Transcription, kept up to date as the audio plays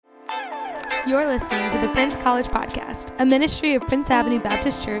You're listening to the Prince College Podcast, a ministry of Prince Avenue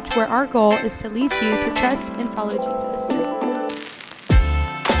Baptist Church where our goal is to lead you to trust and follow Jesus. You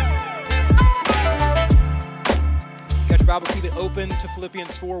got your Bible, keep it open to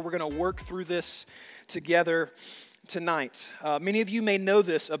Philippians 4. We're going to work through this together tonight. Many of you may know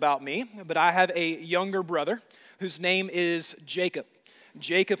this about me, but I have a younger brother whose name is Jacob.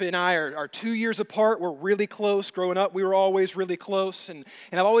 Jacob and I are 2 years apart. We're really close. Growing up, we were always really close. And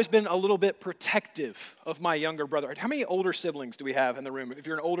I've always been a little bit protective of my younger brother. How many older siblings do we have in the room? If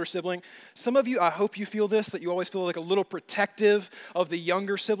you're an older sibling, some of you, I hope you feel this, that you always feel like a little protective of the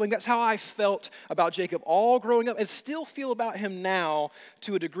younger sibling. That's how I felt about Jacob all growing up and still feel about him now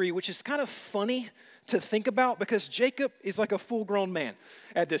to a degree, which is kind of funny to think about because Jacob is like a full-grown man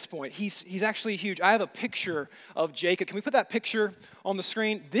at this point. He's actually huge. I have a picture of Jacob. Can we put that picture on the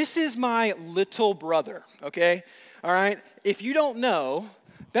screen? This is my little brother, okay? All right? If you don't know,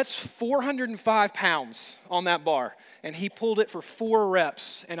 that's 405 pounds on that bar, and he pulled it for 4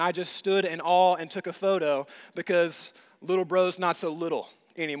 reps, and I just stood in awe and took a photo because little bro's not so little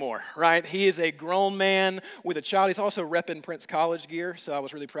anymore, right? He is a grown man with a child. He's also repping Prince College gear, so I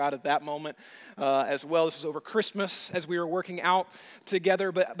was really proud of that moment as well. This is over Christmas as we were working out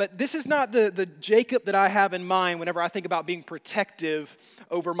together, but this is not the Jacob that I have in mind whenever I think about being protective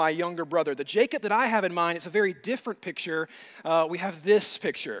over my younger brother. The Jacob that I have in mind, it's a very different picture. We have this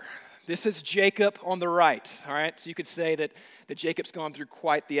picture. This is Jacob on the right, all right? So you could say that Jacob's gone through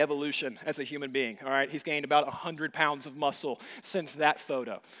quite the evolution as a human being, all right? He's gained about 100 pounds of muscle since that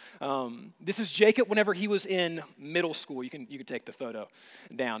photo. This is Jacob whenever he was in middle school. You can take the photo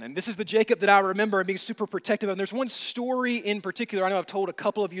down. And this is the Jacob that I remember being super protective of. And there's one story in particular. I know I've told a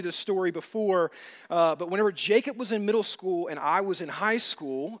couple of you this story before, but whenever Jacob was in middle school and I was in high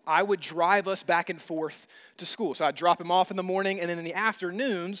school, I would drive us back and forth to school. So I'd drop him off in the morning, and then in the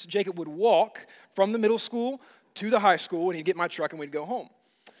afternoons, Jacob would walk from the middle school to the high school, and he'd get my truck, and we'd go home.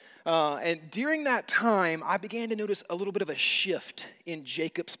 And during that time, I began to notice a little bit of a shift in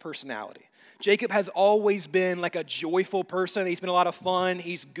Jacob's personality. Jacob has always been like a joyful person. He's been a lot of fun.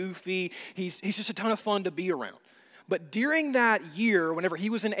 He's goofy. He's just a ton of fun to be around. But during that year, whenever he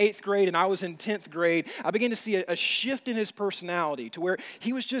was in 8th grade and I was in 10th grade, I began to see a shift in his personality to where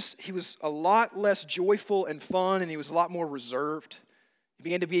he was a lot less joyful and fun, and he was a lot more reserved. He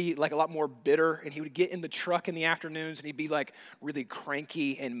began to be like a lot more bitter, and he would get in the truck in the afternoons and he'd be like really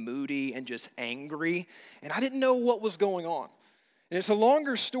cranky and moody and just angry. And I didn't know what was going on. And it's a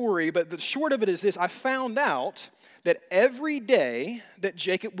longer story, but the short of it is this. I found out that every day that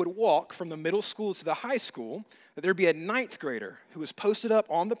Jacob would walk from the middle school to the high school, that there'd be a 9th grader who was posted up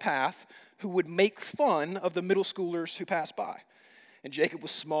on the path who would make fun of the middle schoolers who passed by. And Jacob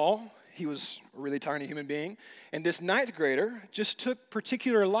was small. He was a really tiny human being. And this 9th grader just took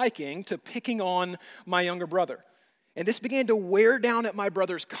particular liking to picking on my younger brother. And this began to wear down at my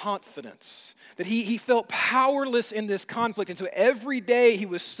brother's confidence, that he felt powerless in this conflict. And so every day he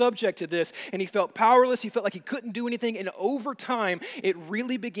was subject to this, and he felt powerless. He felt like he couldn't do anything. And over time, it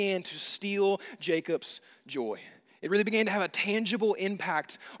really began to steal Jacob's joy. It really began to have a tangible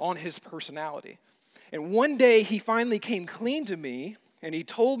impact on his personality. And one day he finally came clean to me, and he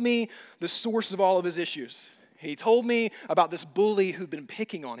told me the source of all of his issues. He told me about this bully who'd been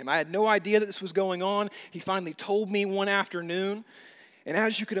picking on him. I had no idea that this was going on. He finally told me one afternoon. And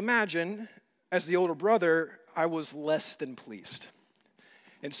as you could imagine, as the older brother, I was less than pleased.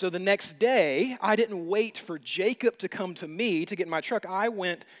 And so the next day, I didn't wait for Jacob to come to me to get in my truck. I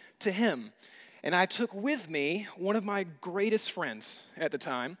went to him. And I took with me one of my greatest friends at the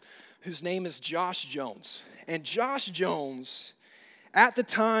time, whose name is Josh Jones. And Josh Jones, at the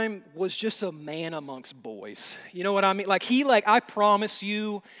time, was just a man amongst boys. You know what I mean? I promise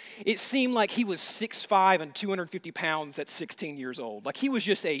you, it seemed like he was 6'5" and 250 pounds at 16 years old. Like he was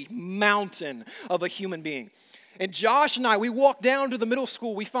just a mountain of a human being. And Josh and I, we walk down to the middle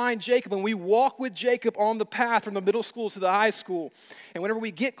school, we find Jacob, and we walk with Jacob on the path from the middle school to the high school. And whenever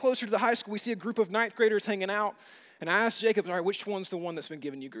we get closer to the high school, we see a group of 9th graders hanging out. And I asked Jacob, all right, which one's the one that's been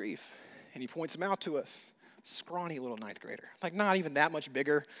giving you grief? And he points them out to us. Scrawny little 9th grader, like not even that much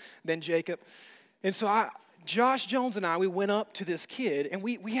bigger than Jacob. And so Josh Jones and I, we went up to this kid and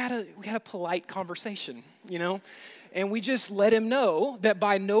we had a polite conversation, you know, and we just let him know that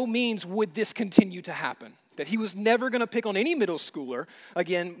by no means would this continue to happen, that he was never going to pick on any middle schooler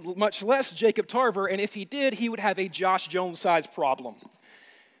again, much less Jacob Tarver, and if he did, he would have a Josh Jones-sized problem.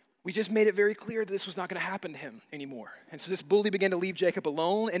 We just made it very clear that this was not going to happen to him anymore. And so this bully began to leave Jacob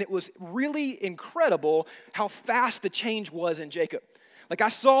alone, and it was really incredible how fast the change was in Jacob. Like I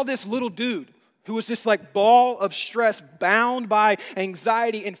saw this little dude who was this like ball of stress, bound by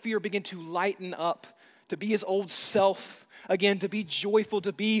anxiety and fear, begin to lighten up, to be his old self again, to be joyful,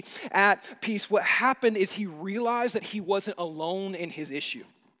 to be at peace. What happened is he realized that he wasn't alone in his issue.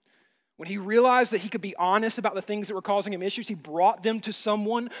 When he realized that he could be honest about the things that were causing him issues, he brought them to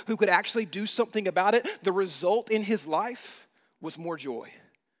someone who could actually do something about it. The result in his life was more joy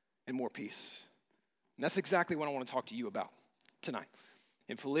and more peace. And that's exactly what I want to talk to you about tonight.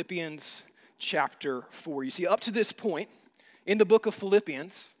 In Philippians chapter 4. You see, up to this point in the book of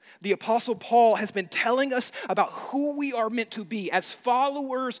Philippians, the Apostle Paul has been telling us about who we are meant to be as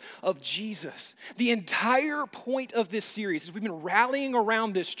followers of Jesus. The entire point of this series is we've been rallying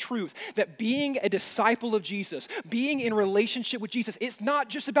around this truth that being a disciple of Jesus, being in relationship with Jesus, it's not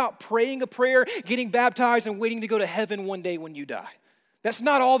just about praying a prayer, getting baptized, and waiting to go to heaven one day when you die. That's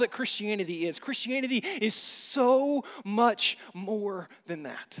not all that Christianity is. Christianity is so much more than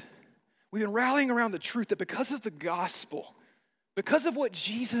that. We've been rallying around the truth that because of the gospel, because of what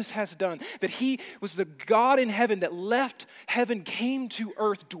Jesus has done, that he was the God in heaven that left heaven, came to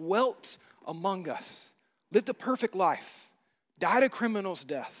earth, dwelt among us, lived a perfect life, died a criminal's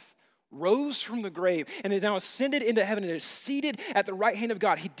death, rose from the grave, and is now ascended into heaven and is seated at the right hand of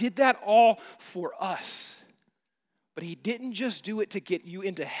God. He did that all for us. But he didn't just do it to get you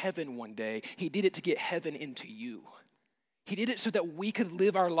into heaven one day. He did it to get heaven into you. He did it so that we could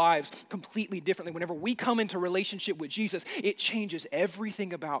live our lives completely differently. Whenever we come into relationship with Jesus, it changes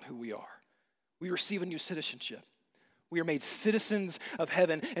everything about who we are. We receive a new citizenship. We are made citizens of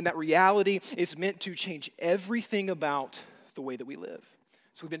heaven, and that reality is meant to change everything about the way that we live.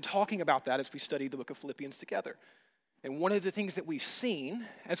 So we've been talking about that as we study the book of Philippians together. And one of the things that we've seen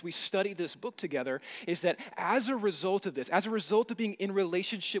as we study this book together is that as a result of this, as a result of being in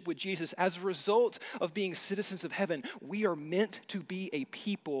relationship with Jesus, as a result of being citizens of heaven, we are meant to be a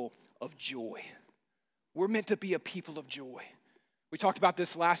people of joy. We're meant to be a people of joy. We talked about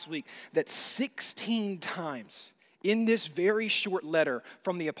this last week, that 16 times in this very short letter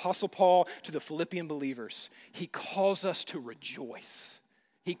from the Apostle Paul to the Philippian believers, he calls us to rejoice.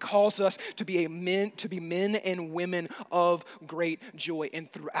 He calls us to be men and women of great joy. And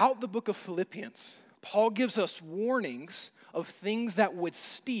throughout the book of Philippians, Paul gives us warnings of things that would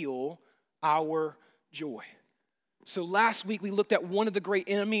steal our joy. So last week we looked at one of the great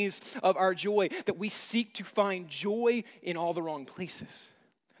enemies of our joy, that we seek to find joy in all the wrong places.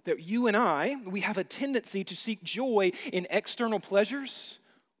 That you and I, we have a tendency to seek joy in external pleasures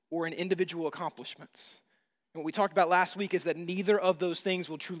or in individual accomplishments. And what we talked about last week is that neither of those things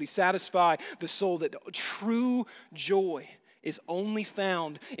will truly satisfy the soul, that true joy is only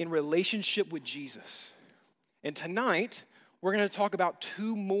found in relationship with Jesus. And tonight, we're going to talk about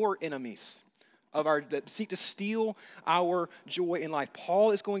two more enemies that seek to steal our joy in life.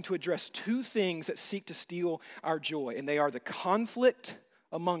 Paul is going to address two things that seek to steal our joy, and they are the conflict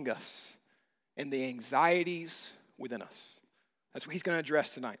among us and the anxieties within us. That's what he's going to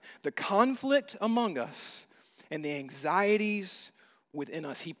address tonight. The conflict among us and the anxieties within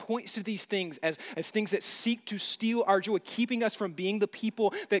us. He points to these things as things that seek to steal our joy, keeping us from being the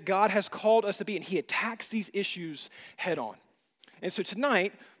people that God has called us to be, and he attacks these issues head on. And so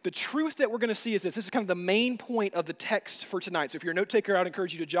tonight, the truth that we're going to see is this. This is kind of the main point of the text for tonight. So if you're a note taker, I'd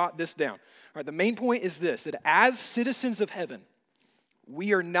encourage you to jot this down. All right, the main point is this, that as citizens of heaven,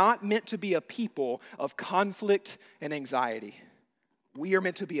 we are not meant to be a people of conflict and anxiety. We are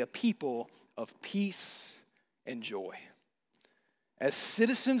meant to be a people of peace and joy. As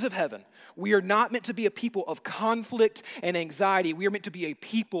citizens of heaven, we are not meant to be a people of conflict and anxiety. We are meant to be a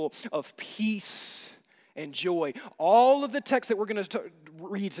people of peace and joy. All of the texts that we're going to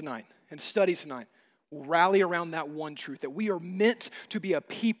read tonight and study tonight will rally around that one truth, that we are meant to be a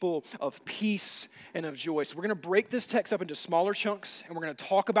people of peace and of joy. So we're going to break this text up into smaller chunks, and we're going to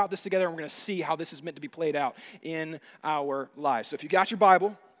talk about this together, and we're going to see how this is meant to be played out in our lives. So if you got your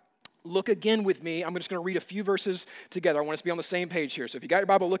Bible, look again with me. I'm just going to read a few verses together. I want us to be on the same page here. So if you got your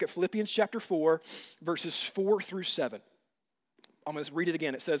Bible, look at Philippians chapter 4, verses 4 through 7. I'm going to read it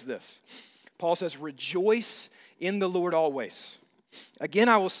again. It says this. Paul says, "Rejoice in the Lord always. Again,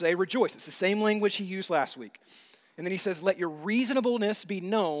 I will say, rejoice." It's the same language he used last week. And then he says, "Let your reasonableness be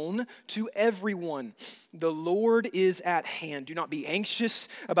known to everyone. The Lord is at hand. Do not be anxious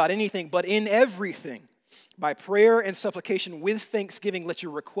about anything, but in everything, by prayer and supplication with thanksgiving, let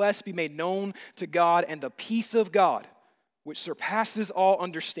your requests be made known to God, and the peace of God, which surpasses all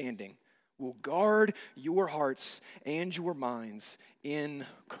understanding, will guard your hearts and your minds in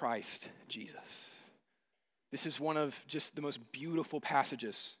Christ Jesus." This is one of just the most beautiful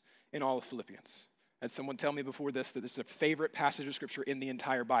passages in all of Philippians. I had someone tell me before this that this is a favorite passage of scripture in the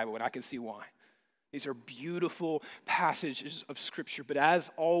entire Bible, and I can see why. These are beautiful passages of Scripture, but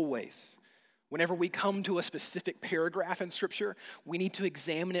as always, whenever we come to a specific paragraph in Scripture, we need to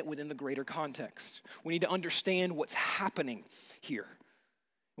examine it within the greater context. We need to understand what's happening here.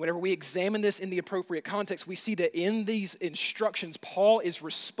 Whenever we examine this in the appropriate context, we see that in these instructions, Paul is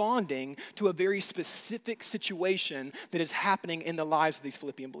responding to a very specific situation that is happening in the lives of these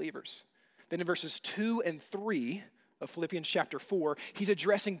Philippian believers. Then in verses 2 and 3 of Philippians chapter 4, he's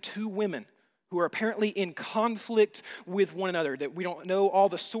addressing two women who are apparently in conflict with one another. That we don't know all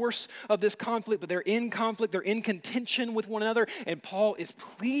the source of this conflict, but they're in conflict, they're in contention with one another, and Paul is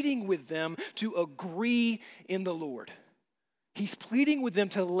pleading with them to agree in the Lord. He's pleading with them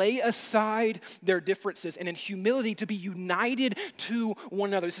to lay aside their differences and in humility to be united to one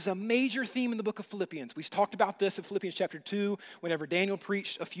another. This is a major theme in the book of Philippians. We talked about this in Philippians chapter 2 whenever Daniel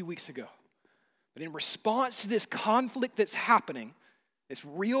preached a few weeks ago. But in response to this conflict that's happening, this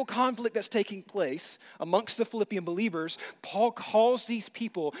real conflict that's taking place amongst the Philippian believers, Paul calls these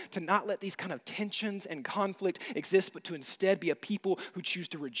people to not let these kind of tensions and conflict exist, but to instead be a people who choose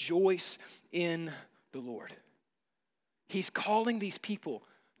to rejoice in the Lord. He's calling these people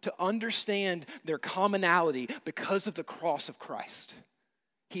to understand their commonality because of the cross of Christ.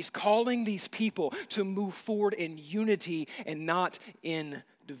 He's calling these people to move forward in unity and not in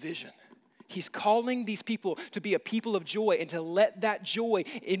division. He's calling these people to be a people of joy and to let that joy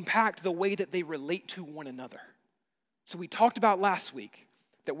impact the way that they relate to one another. So we talked about last week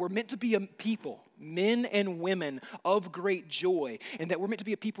that we're meant to be a people, men and women of great joy, and that we're meant to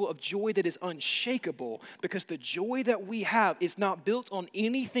be a people of joy that is unshakable because the joy that we have is not built on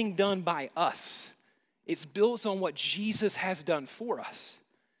anything done by us. It's built on what Jesus has done for us.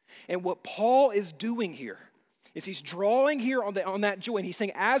 And what Paul is doing here is he's drawing here on that joy, and he's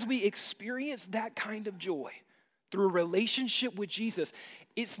saying as we experience that kind of joy through a relationship with Jesus,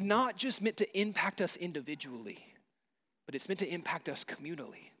 it's not just meant to impact us individually, but it's meant to impact us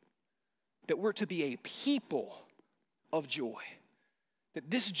communally. That we're to be a people of joy.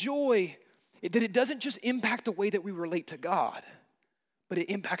 That this joy, that it doesn't just impact the way that we relate to God, but it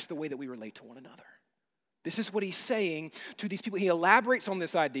impacts the way that we relate to one another. This is what he's saying to these people. He elaborates on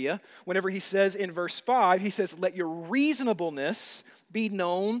this idea whenever he says in verse 5, he says, let your reasonableness be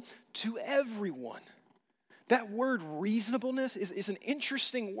known to everyone. That word reasonableness is an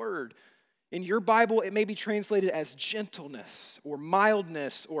interesting word. In your Bible, it may be translated as gentleness or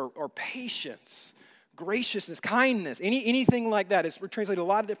mildness or patience, graciousness, kindness, anything like that. It's translated a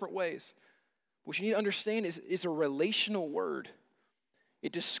lot of different ways. What you need to understand is a relational word.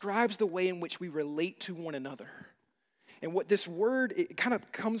 It describes the way in which we relate to one another. And what this word, it kind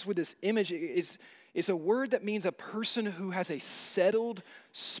of comes with this image, is a word that means a person who has a settled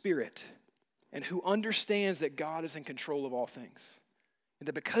spirit and who understands that God is in control of all things. And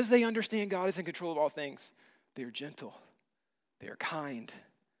that because they understand God is in control of all things, they are gentle, they are kind,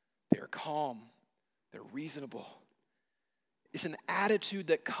 they are calm, they're reasonable. It's an attitude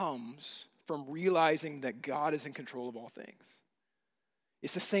that comes from realizing that God is in control of all things.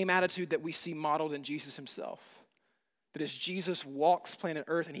 It's the same attitude that we see modeled in Jesus himself. That as Jesus walks planet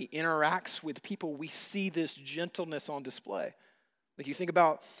Earth and he interacts with people, we see this gentleness on display. Like you think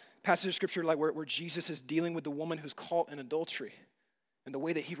about passages of scripture like where Jesus is dealing with the woman who's caught in adultery. And the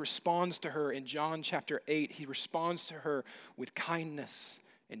way that he responds to her in John chapter 8, he responds to her with kindness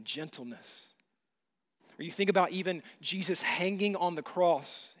and gentleness. Or you think about even Jesus hanging on the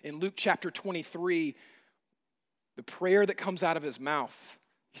cross in Luke chapter 23, the prayer that comes out of his mouth,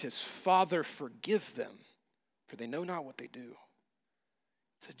 he says, Father, forgive them, for they know not what they do.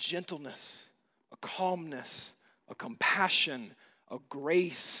 It's a gentleness, a calmness, a compassion, a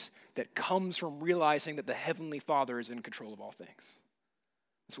grace that comes from realizing that the Heavenly Father is in control of all things.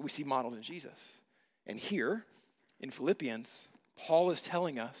 That's what we see modeled in Jesus. And here in Philippians, Paul is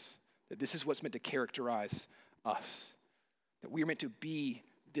telling us that this is what's meant to characterize us, that we are meant to be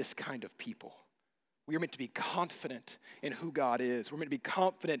this kind of people. We are meant to be confident in who God is. We're meant to be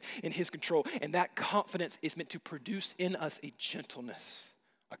confident in his control. And that confidence is meant to produce in us a gentleness,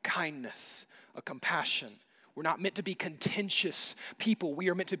 a kindness, a compassion. We're not meant to be contentious people. We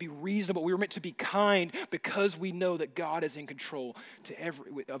are meant to be reasonable. We are meant to be kind because we know that God is in control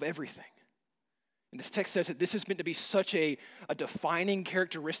of everything. And this text says that this is meant to be such a defining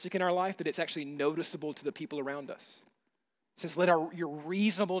characteristic in our life that it's actually noticeable to the people around us. It says, let your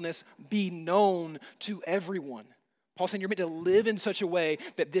reasonableness be known to everyone. Paul's saying you're meant to live in such a way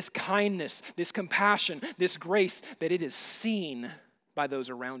that this kindness, this compassion, this grace, that it is seen by those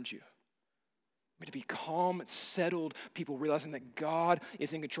around you. We're meant to be calm, settled people, realizing that God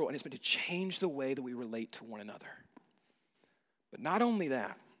is in control and it's meant to change the way that we relate to one another. But not only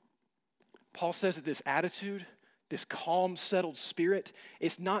that, Paul says that this attitude, this calm, settled spirit,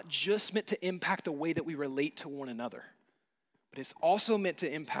 is not just meant to impact the way that we relate to one another, but it's also meant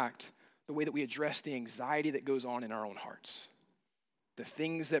to impact the way that we address the anxiety that goes on in our own hearts, the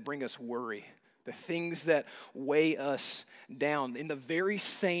things that bring us worry, the things that weigh us down. In the very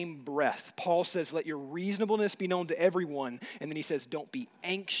same breath, Paul says, let your reasonableness be known to everyone. And then he says, don't be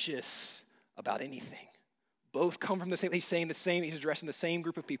anxious about anything. Both come from the same, he's saying the same, he's addressing the same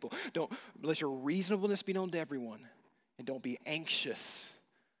group of people. Don't let your reasonableness be known to everyone, and don't be anxious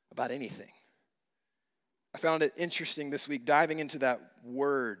about anything. I found it interesting this week, diving into that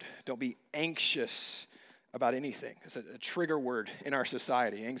word, don't be anxious about anything. It's a trigger word in our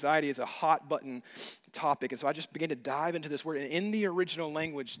society. Anxiety is a hot button topic. And so I just began to dive into this word. And in the original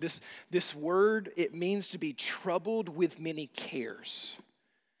language, this word, it means to be troubled with many cares.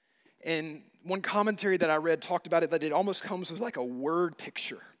 And one commentary that I read talked about it, that it almost comes with like a word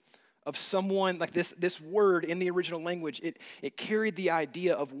picture of someone, like this word in the original language, it carried the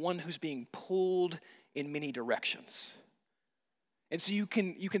idea of one who's being pulled in many directions. And so you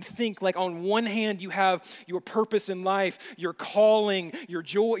can think, like, on one hand you have your purpose in life, your calling, your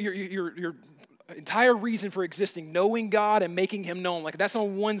joy, your entire reason for existing, knowing God and making him known. Like, that's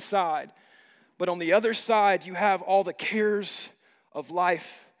on one side. But on the other side, you have all the cares of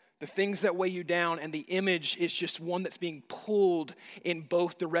life, the things that weigh you down, and the image is just one that's being pulled in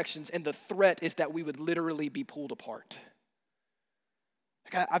both directions. And the threat is that we would literally be pulled apart.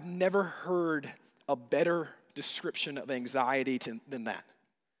 Like, I've never heard a better description of anxiety than that.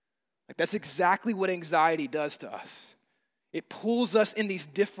 Like, that's exactly what anxiety does to us. It pulls us in these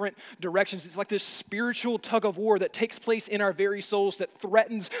different directions. It's like this spiritual tug of war that takes place in our very souls that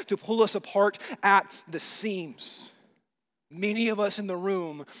threatens to pull us apart at the seams. Many of us in the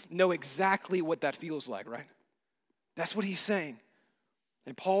room know exactly what that feels like, right? That's what he's saying.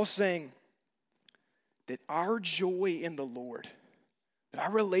 And Paul's saying that our joy in the Lord, that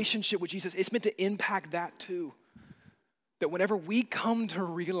our relationship with Jesus, it's meant to impact that too. That whenever we come to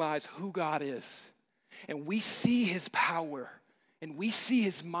realize who God is, and we see his power, and we see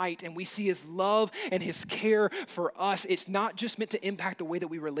his might, and we see his love and his care for us, it's not just meant to impact the way that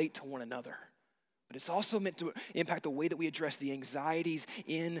we relate to one another, but it's also meant to impact the way that we address the anxieties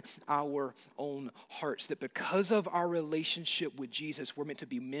in our own hearts. That because of our relationship with Jesus, we're meant to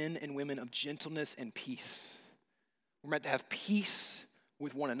be men and women of gentleness and peace. We're meant to have peace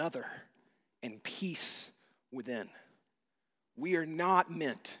with one another and peace within. We are not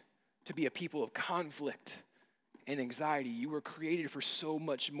meant to be a people of conflict and anxiety. You were created for so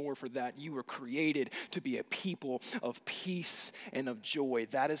much more for that. You were created to be a people of peace and of joy.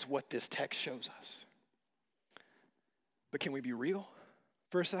 That is what this text shows us. But can we be real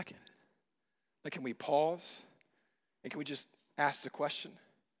for a second? Like, can we pause and can we just ask the question,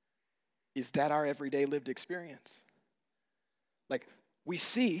 is that our everyday lived experience? Like, we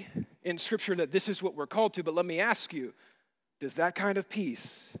see in Scripture that this is what we're called to, but let me ask you, does that kind of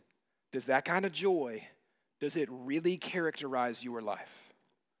peace, does that kind of joy, does it really characterize your life?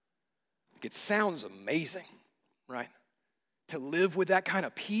 Like, it sounds amazing, right? To live with that kind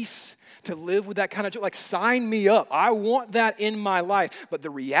of peace, to live with that kind of joy, like, sign me up. I want that in my life. But the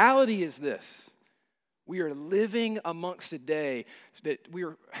reality is this: we are living amongst a day that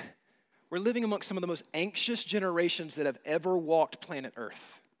we're living amongst some of the most anxious generations that have ever walked planet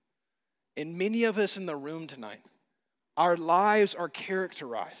Earth. And many of us in the room tonight, our lives are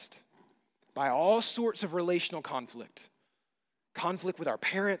characterized by all sorts of relational conflict. Conflict with our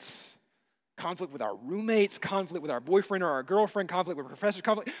parents, conflict with our roommates, conflict with our boyfriend or our girlfriend, conflict with professors,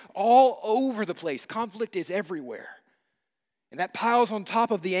 conflict all over the place. Conflict is everywhere. And that piles on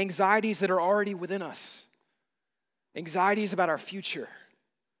top of the anxieties that are already within us. Anxieties about our future,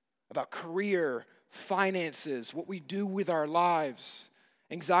 about career, finances, what we do with our lives.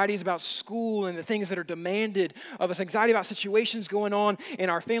 Anxieties about school and the things that are demanded of us. Anxiety about situations going on in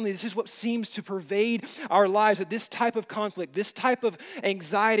our family. This is what seems to pervade our lives. That this type of conflict, this type of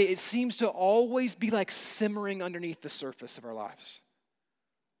anxiety, it seems to always be like simmering underneath the surface of our lives.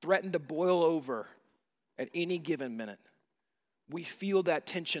 Threatened to boil over at any given minute. We feel that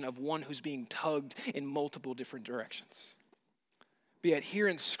tension of one who's being tugged in multiple different directions. But yet here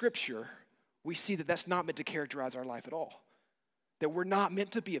in Scripture, we see that that's not meant to characterize our life at all. That we're not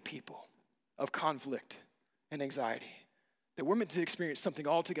meant to be a people of conflict and anxiety. That we're meant to experience something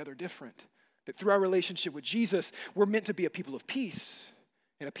altogether different. That through our relationship with Jesus, we're meant to be a people of peace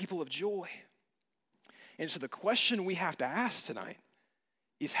and a people of joy. And so the question we have to ask tonight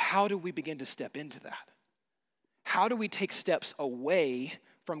is, how do we begin to step into that? How do we take steps away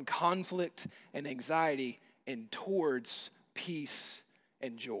from conflict and anxiety and towards peace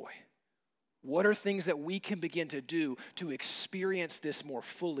and joy? What are things that we can begin to do to experience this more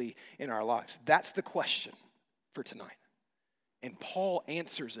fully in our lives? That's the question for tonight. And Paul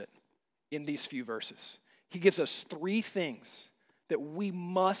answers it in these few verses. He gives us 3 things that we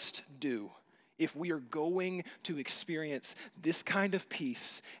must do if we are going to experience this kind of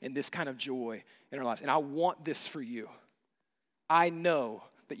peace and this kind of joy in our lives. And I want this for you. I know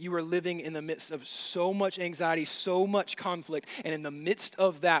that you are living in the midst of so much anxiety, so much conflict, and in the midst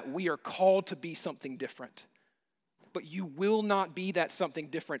of that, we are called to be something different. But you will not be that something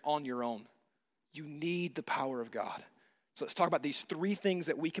different on your own. You need the power of God. So let's talk about these 3 things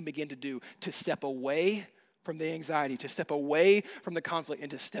that we can begin to do to step away from the anxiety, to step away from the conflict, and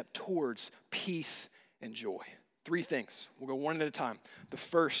to step towards peace and joy. 3 things. We'll go one at a time. The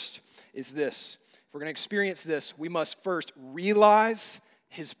first is this. If we're going to experience this, we must first realize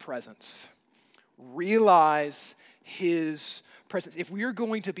his presence. Realize his presence. If we are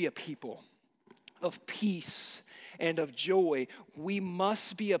going to be a people of peace and of joy, we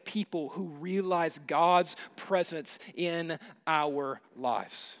must be a people who realize God's presence in our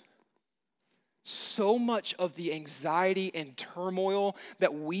lives. So much of the anxiety and turmoil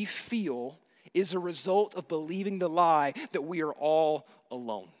that we feel is a result of believing the lie that we are all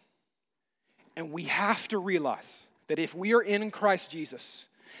alone. And we have to realize that if we are in Christ Jesus,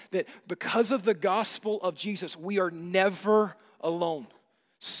 that because of the gospel of Jesus, we are never alone.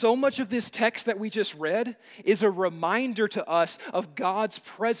 So much of this text that we just read is a reminder to us of God's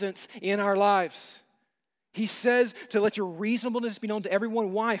presence in our lives. He says to let your reasonableness be known to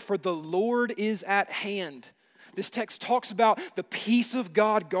everyone. Why? For the Lord is at hand. This text talks about the peace of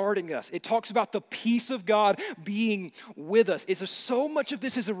God guarding us. It talks about the peace of God being with us. So much of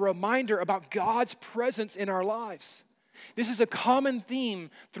this is a reminder about God's presence in our lives. This is a common theme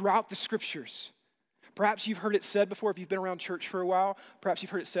throughout the scriptures. Perhaps you've heard it said before, if you've been around church for a while, perhaps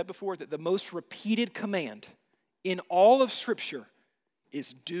you've heard it said before that the most repeated command in all of Scripture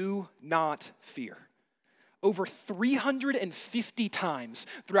is do not fear. Over 350 times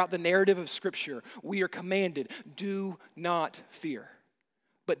throughout the narrative of Scripture, we are commanded, do not fear.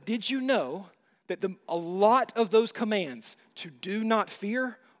 But did you know that a lot of those commands to do not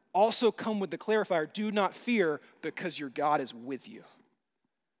fear also come with the clarifier, do not fear because your God is with you.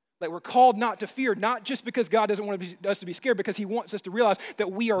 Like we're called not to fear, not just because God doesn't want us to be scared, because he wants us to realize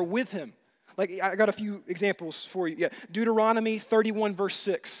that we are with him. Like I got a few examples for you. Yeah. Deuteronomy 31 verse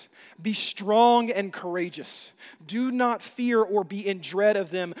 6. Be strong and courageous. Do not fear or be in dread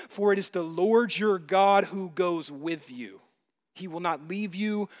of them, for it is the Lord your God who goes with you. He will not leave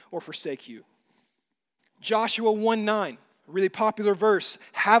you or forsake you. Joshua 1:9, a really popular verse.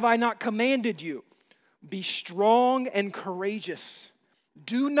 Have I not commanded you? Be strong and courageous.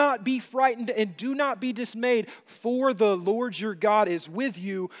 Do not be frightened and do not be dismayed, for the Lord your God is with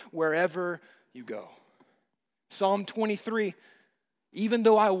you wherever you go. Psalm 23, even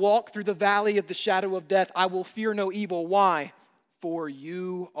though I walk through the valley of the shadow of death, I will fear no evil. Why? For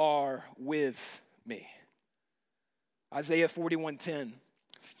you are with me. Isaiah 41:10,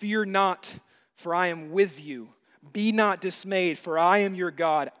 fear not, for I am with you. Be not dismayed, for I am your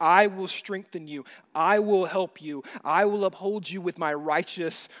God. I will strengthen you. I will help you. I will uphold you with my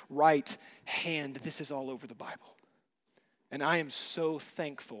righteous right hand. This is all over the Bible. And I am so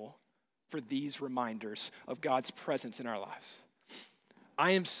thankful for these reminders of God's presence in our lives.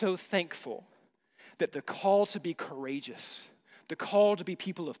 I am so thankful that the call to be courageous, the call to be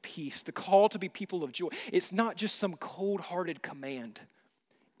people of peace, the call to be people of joy, it's not just some cold-hearted command.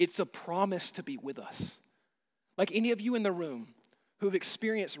 It's a promise to be with us. Like any of you in the room who have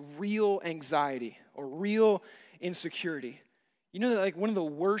experienced real anxiety or real insecurity, you know that like one of the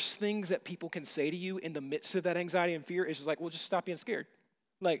worst things that people can say to you in the midst of that anxiety and fear is like, well, just stop being scared.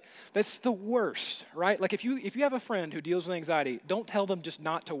 Like that's the worst, right? Like if you have a friend who deals with anxiety, don't tell them just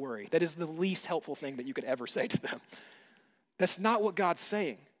not to worry. That is the least helpful thing that you could ever say to them. That's not what God's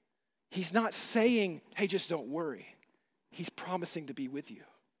saying. He's not saying, hey, just don't worry. He's promising to be with you.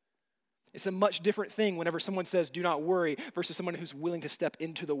 It's a much different thing whenever someone says, do not worry, versus someone who's willing to step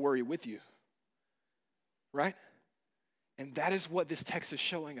into the worry with you. Right? And that is what this text is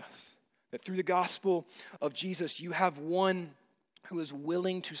showing us. That through the gospel of Jesus, you have one who is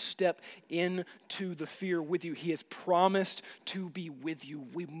willing to step into the fear with you. He has promised to be with you.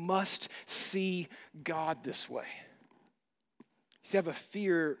 We must see God this way. You have a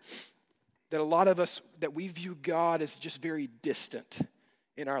fear that a lot of us, that we view God as just very distant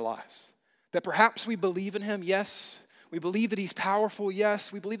in our lives. That perhaps we believe in him, yes. We believe that he's powerful,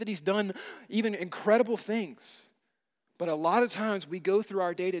 yes. We believe that he's done even incredible things. But a lot of times we go through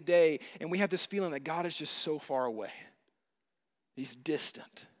our day-to-day and we have this feeling that God is just so far away. He's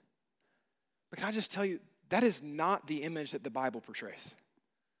distant. But can I just tell you, that is not the image that the Bible portrays.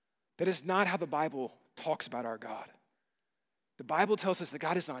 That is not how the Bible talks about our God. The Bible tells us that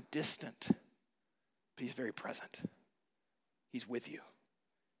God is not distant, but he's very present. He's with you.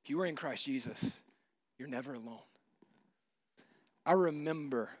 If you are in Christ Jesus, you're never alone. I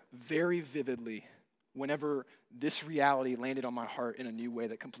remember very vividly whenever this reality landed on my heart in a new way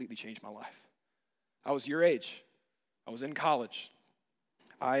that completely changed my life. I was your age. I was in college.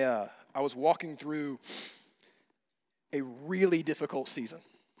 I was walking through a really difficult season.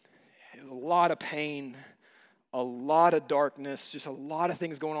 A lot of pain, a lot of darkness, just a lot of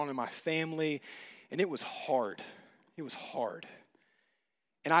things going on in my family, and it was hard. It was hard.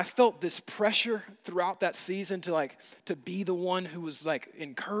 And I felt this pressure throughout that season to be the one who was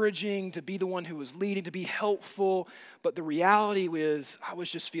encouraging, to be the one who was leading, to be helpful. But the reality was I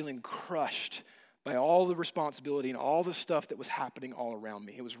was just feeling crushed by all the responsibility and all the stuff that was happening all around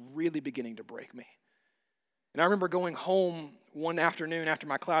me. It was really beginning to break me. And I remember going home one afternoon after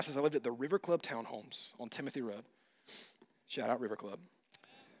my classes. I lived at the River Club Townhomes on Timothy Road. Shout out River Club.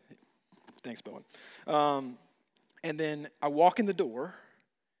 Thanks, Bowen. And then I walk in the door,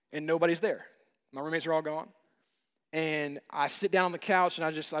 and nobody's there. My roommates are all gone. And I sit down on the couch, and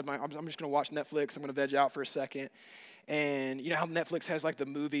I'm just going to watch Netflix. I'm going to veg out for a second. And you know how Netflix has the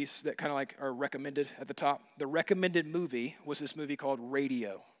movies that kind of are recommended at the top? The recommended movie was this movie called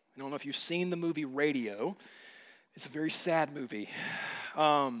Radio. I don't know if you've seen the movie Radio. It's a very sad movie.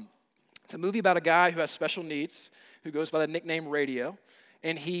 It's a movie about a guy who has special needs, who goes by the nickname Radio,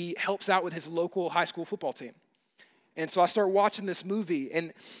 and he helps out with his local high school football team. And so I start watching this movie,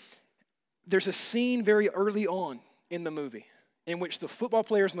 and there's a scene very early on in the movie in which the football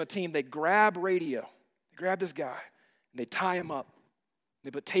players on the team, they grab Radio. They grab this guy, and they tie him up.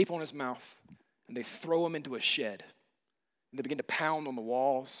 They put tape on his mouth, and they throw him into a shed. And they begin to pound on the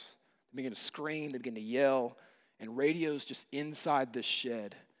walls. They begin to scream. They begin to yell. And Radio's just inside this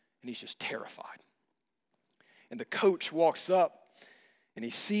shed, and he's just terrified. And the coach walks up, and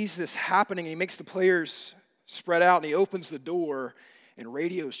he sees this happening, and he makes the players spread out, and he opens the door, and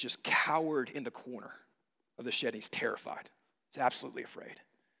Radio's just cowered in the corner of the shed. He's terrified. He's absolutely afraid.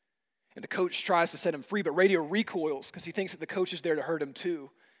 And the coach tries to set him free, but Radio recoils because he thinks that the coach is there to hurt him too.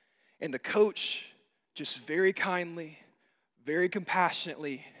 And the coach, just very kindly, very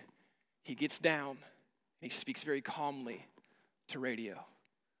compassionately, he gets down, and he speaks very calmly to Radio.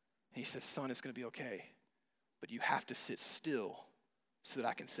 And he says, "Son, it's going to be okay, but you have to sit still so that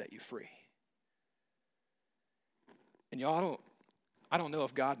I can set you free." And y'all, I don't know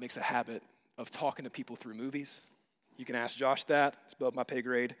if God makes a habit of talking to people through movies. You can ask Josh that. It's above my pay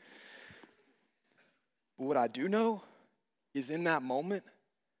grade. But what I do know is in that moment,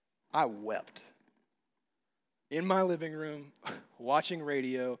 I wept. In my living room, watching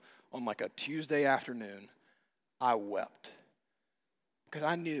Radio on a Tuesday afternoon, I wept. Because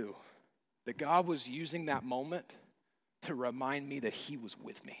I knew that God was using that moment to remind me that he was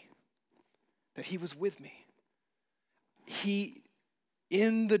with me. That he was with me. He,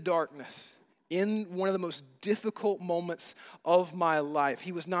 in the darkness, in one of the most difficult moments of my life,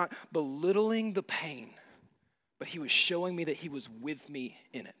 he was not belittling the pain, but he was showing me that he was with me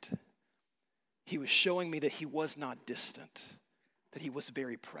in it. He was showing me that he was not distant, that he was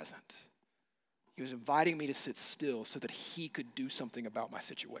very present. He was inviting me to sit still so that he could do something about my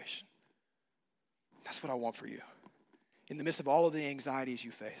situation. That's what I want for you. In the midst of all of the anxieties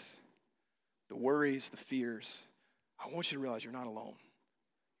you face, the worries, the fears, I want you to realize you're not alone.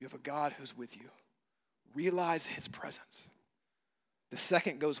 You have a God who's with you. Realize his presence. The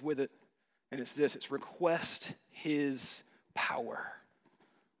second goes with it, and it's this. It's request his power.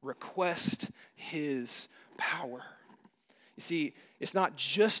 Request his power. You see, it's not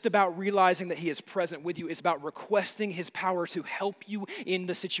just about realizing that he is present with you. It's about requesting his power to help you in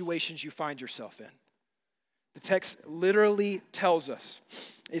the situations you find yourself in. The text literally tells us,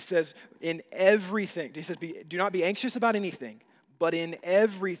 it says, in everything, he says, do not be anxious about anything, but in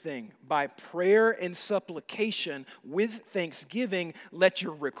everything, by prayer and supplication, with thanksgiving, let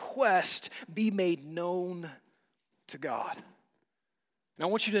your request be made known to God. And I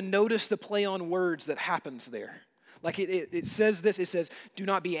want you to notice the play on words that happens there. It says this, it says, do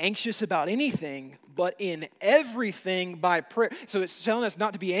not be anxious about anything, but in everything by prayer. So it's telling us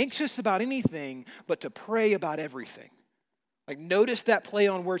not to be anxious about anything, but to pray about everything. Notice that play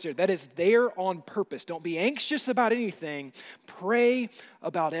on words there. That is there on purpose. Don't be anxious about anything, pray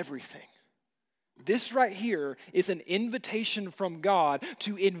about everything. This right here is an invitation from God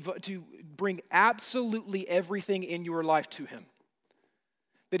to bring absolutely everything in your life to him.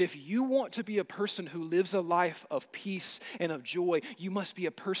 That if you want to be a person who lives a life of peace and of joy, you must be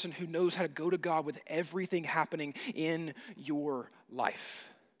a person who knows how to go to God with everything happening in your life.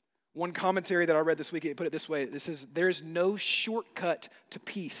 One commentary that I read this week, it put it this way. It says, there's no shortcut to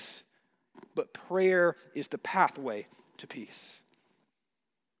peace, but prayer is the pathway to peace.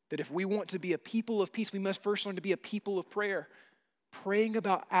 That if we want to be a people of peace, we must first learn to be a people of prayer. Praying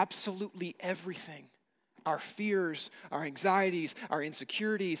about absolutely everything. Our fears, our anxieties, our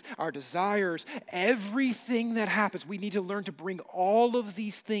insecurities, our desires, everything that happens, we need to learn to bring all of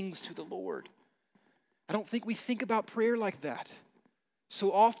these things to the Lord. I don't think we think about prayer like that.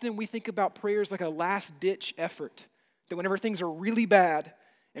 So often we think about prayer as like a last-ditch effort, that whenever things are really bad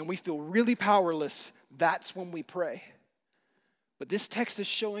and we feel really powerless, that's when we pray. But this text is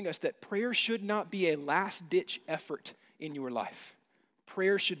showing us that prayer should not be a last-ditch effort in your life.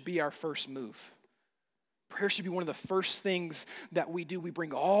 Prayer should be our first move. Prayer should be one of the first things that we do. We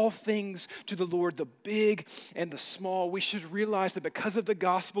bring all things to the Lord, the big and the small. We should realize that because of the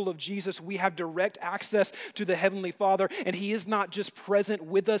gospel of Jesus, we have direct access to the Heavenly Father, and He is not just present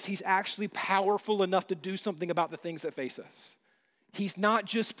with us, He's actually powerful enough to do something about the things that face us. He's not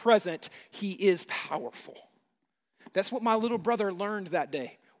just present, He is powerful. That's what my little brother learned that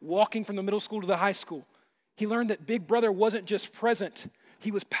day, walking from the middle school to the high school. He learned that Big Brother wasn't just present,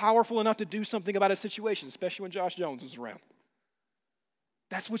 he was powerful enough to do something about a situation, especially when Josh Jones was around.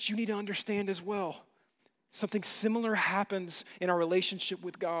 That's what you need to understand as well. Something similar happens in our relationship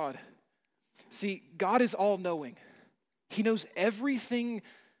with God. See, God is all-knowing. He knows everything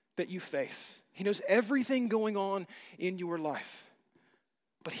that you face. He knows everything going on in your life.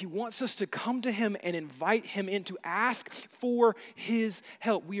 But He wants us to come to Him and invite Him in to ask for His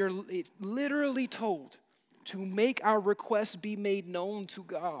help. We are literally told to make our requests be made known to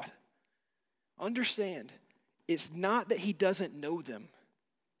God. Understand, it's not that He doesn't know them.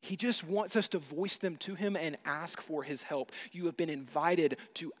 He just wants us to voice them to Him and ask for His help. You have been invited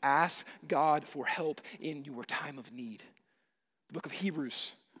to ask God for help in your time of need. The book of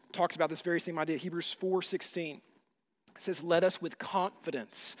Hebrews talks about this very same idea. Hebrews 4:16. It says, let us with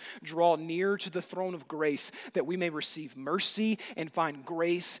confidence draw near to the throne of grace that we may receive mercy and find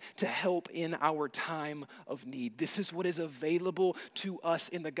grace to help in our time of need. This is what is available to us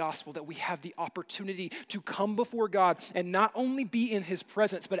in the gospel, that we have the opportunity to come before God and not only be in His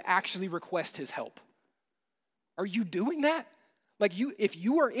presence, but actually request His help. Are you doing that? If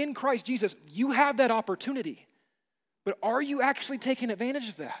you are in Christ Jesus, you have that opportunity. But are you actually taking advantage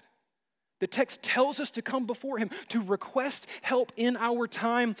of that? The text tells us to come before Him, to request help in our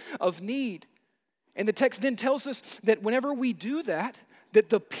time of need. And the text then tells us that whenever we do that, that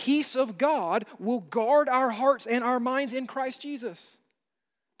the peace of God will guard our hearts and our minds in Christ Jesus.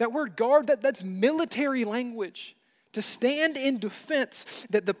 That word guard, that's military language. To stand in defense,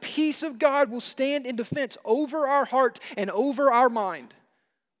 that the peace of God will stand in defense over our heart and over our mind.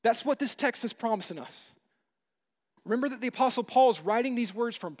 That's what this text is promising us. Remember that the Apostle Paul is writing these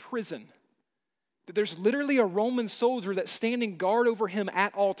words from prison. That there's literally a Roman soldier that's standing guard over him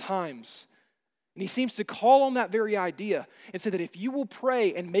at all times. And he seems to call on that very idea and say that if you will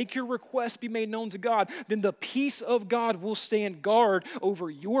pray and make your request be made known to God, then the peace of God will stand guard over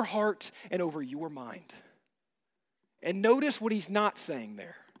your heart and over your mind. And notice what he's not saying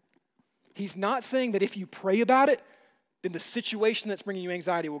there. He's not saying that if you pray about it, then the situation that's bringing you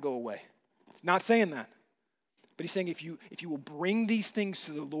anxiety will go away. It's not saying that. But he's saying if you will bring these things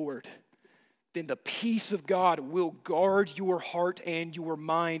to the Lord, then the peace of God will guard your heart and your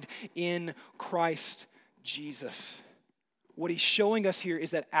mind in Christ Jesus. What He's showing us here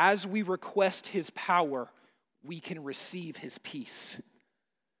is that as we request His power, we can receive His peace.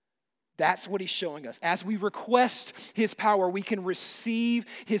 That's what He's showing us. As we request His power, we can receive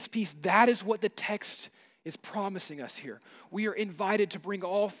His peace. That is what the text is promising us here. We are invited to bring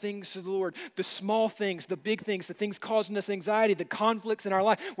all things to the Lord, the small things, the big things, the things causing us anxiety, the conflicts in our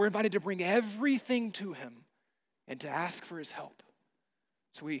life. We're invited to bring everything to Him and to ask for His help.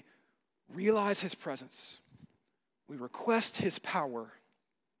 So we realize His presence, we request His power,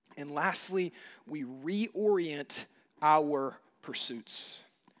 and lastly, we reorient our pursuits.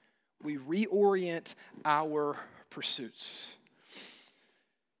 We reorient our pursuits.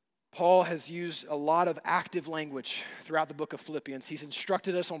 Paul has used a lot of active language throughout the book of Philippians. He's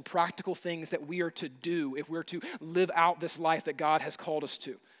instructed us on practical things that we are to do if we're to live out this life that God has called us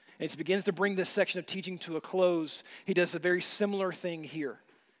to. And as he begins to bring this section of teaching to a close, he does a very similar thing here.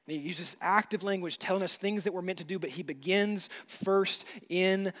 And he uses active language telling us things that we're meant to do, but he begins first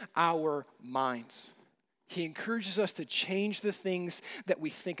in our minds. He encourages us to change the things that we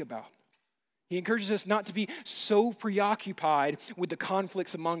think about. He encourages us not to be so preoccupied with the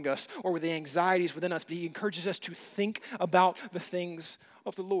conflicts among us or with the anxieties within us, but he encourages us to think about the things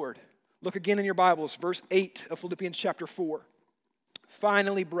of the Lord. Look again in your Bibles, verse 8 of Philippians chapter 4.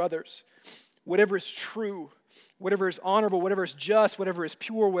 Finally, brothers, whatever is true, whatever is honorable, whatever is just, whatever is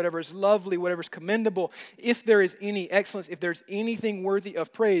pure, whatever is lovely, whatever is commendable, if there is any excellence, if there's anything worthy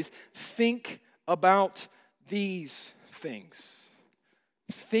of praise, think about these things.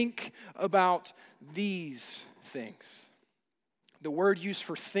 Think about these things. The word used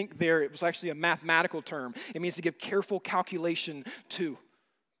for think there, it was actually a mathematical term. It means to give careful calculation to.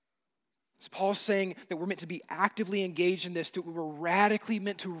 So Paul's saying that we're meant to be actively engaged in this, that we're radically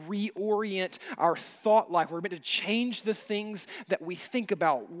meant to reorient our thought life. We're meant to change the things that we think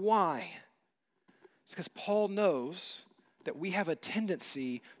about. Why? It's because Paul knows that we have a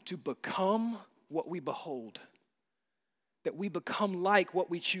tendency to become what we behold. That we become like what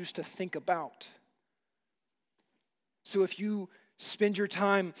we choose to think about. So if you spend your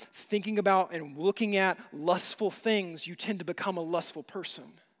time thinking about and looking at lustful things, you tend to become a lustful person.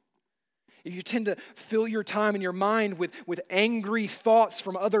 If you tend to fill your time and your mind with angry thoughts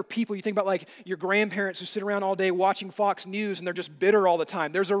from other people, you think about like your grandparents who sit around all day watching Fox News and they're just bitter all the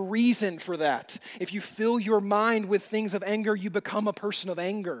time. There's a reason for that. If you fill your mind with things of anger, you become a person of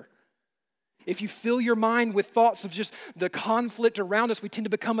anger. If you fill your mind with thoughts of just the conflict around us, we tend to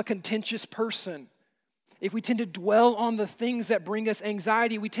become a contentious person. If we tend to dwell on the things that bring us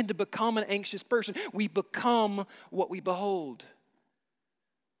anxiety, we tend to become an anxious person. We become what we behold.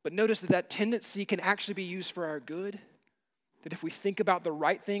 But notice that tendency can actually be used for our good. That if we think about the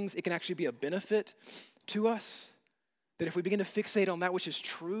right things, it can actually be a benefit to us. That if we begin to fixate on that which is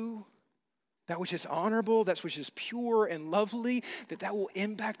true, that which is honorable, that which is pure and lovely, that will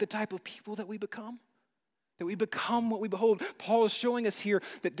impact the type of people that we become. That we become what we behold. Paul is showing us here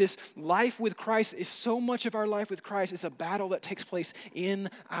that this life with Christ is so much of our life with Christ is a battle that takes place in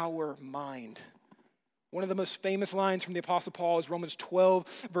our mind. One of the most famous lines from the Apostle Paul is Romans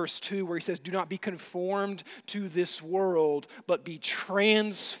 12, verse 2, where he says, "Do not be conformed to this world, but be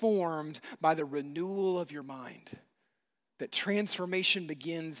transformed by the renewal of your mind." That transformation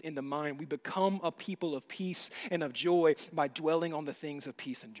begins in the mind. We become a people of peace and of joy by dwelling on the things of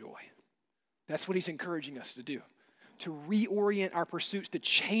peace and joy. That's what he's encouraging us to do. To reorient our pursuits, to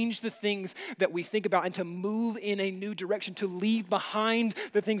change the things that we think about and to move in a new direction, to leave behind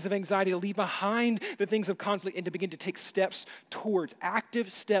the things of anxiety, to leave behind the things of conflict, and to begin to take steps towards,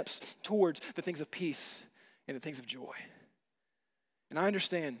 active steps towards the things of peace and the things of joy. And I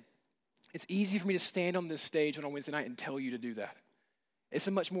understand it's easy for me to stand on this stage on a Wednesday night and tell you to do that. It's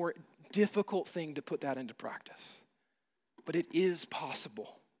a much more difficult thing to put that into practice. But it is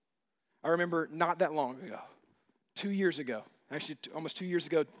possible. I remember not that long ago, 2 years ago, actually almost 2 years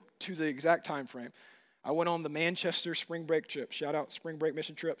ago to the exact time frame, I went on the Manchester spring break trip. Shout out spring break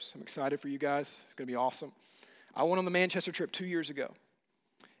mission trips. I'm excited for you guys. It's going to be awesome. I went on the Manchester trip 2 years ago.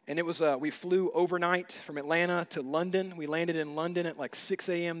 And it was, we flew overnight from Atlanta to London. We landed in London at like 6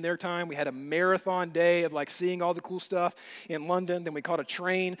 a.m. their time. We had a marathon day of like seeing all the cool stuff in London. Then we caught a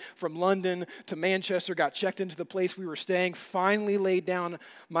train from London to Manchester, got checked into the place we were staying, finally laid down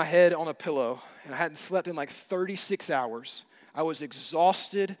my head on a pillow. And I hadn't slept in like 36 hours. I was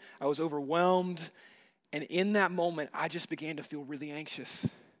exhausted. I was overwhelmed. And in that moment, I just began to feel really anxious.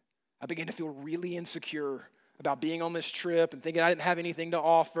 I began to feel really insecure about being on this trip and thinking I didn't have anything to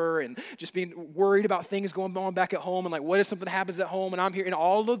offer and just being worried about things going on back at home and like, what if something happens at home and I'm here? And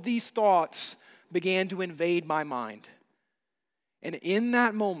all of these thoughts began to invade my mind. And in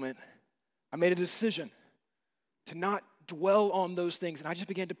that moment, I made a decision to not dwell on those things. And I just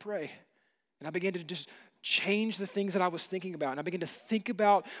began to pray. And I began to just change the things that I was thinking about. And I began to think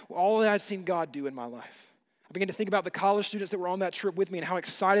about all that I'd seen God do in my life. I began to think about the college students that were on that trip with me and how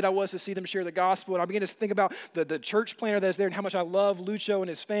excited I was to see them share the gospel. And I began to think about the church planner that's there and how much I love Lucho and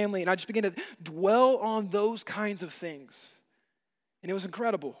his family. And I just began to dwell on those kinds of things. And it was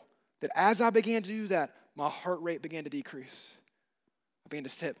incredible that as I began to do that, my heart rate began to decrease. I began to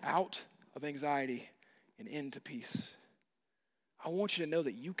step out of anxiety and into peace. I want you to know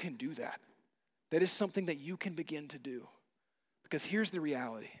that you can do that. That is something that you can begin to do. Because here's the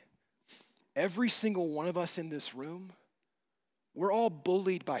reality. Every single one of us in this room, we're all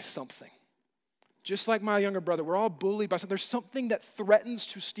bullied by something. Just like my younger brother, we're all bullied by something. There's something that threatens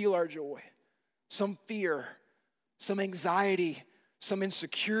to steal our joy. Some fear, some anxiety, some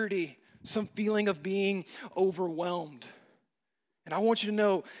insecurity, some feeling of being overwhelmed. And I want you to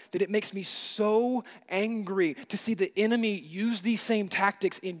know that it makes me so angry to see the enemy use these same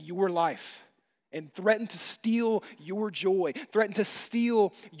tactics in your life and threaten to steal your joy, threaten to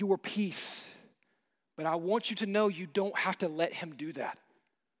steal your peace. But I want you to know you don't have to let him do that.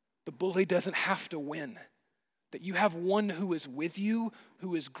 The bully doesn't have to win. That you have one who is with you,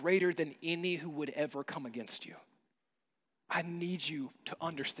 who is greater than any who would ever come against you. I need you to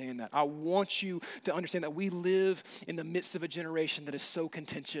understand that. I want you to understand that we live in the midst of a generation that is so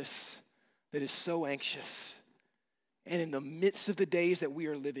contentious, that is so anxious. And in the midst of the days that we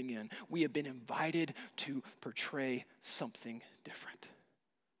are living in, we have been invited to portray something different,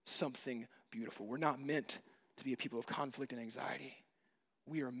 something beautiful. We're not meant to be a people of conflict and anxiety.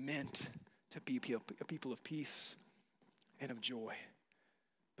 We are meant to be a people of peace and of joy.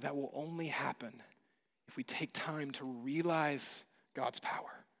 But that will only happen if we take time to realize God's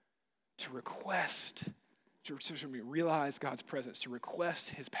power, to realize God's presence, to request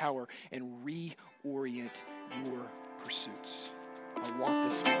his power and reorient your pursuits. I want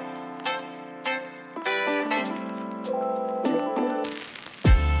this for you.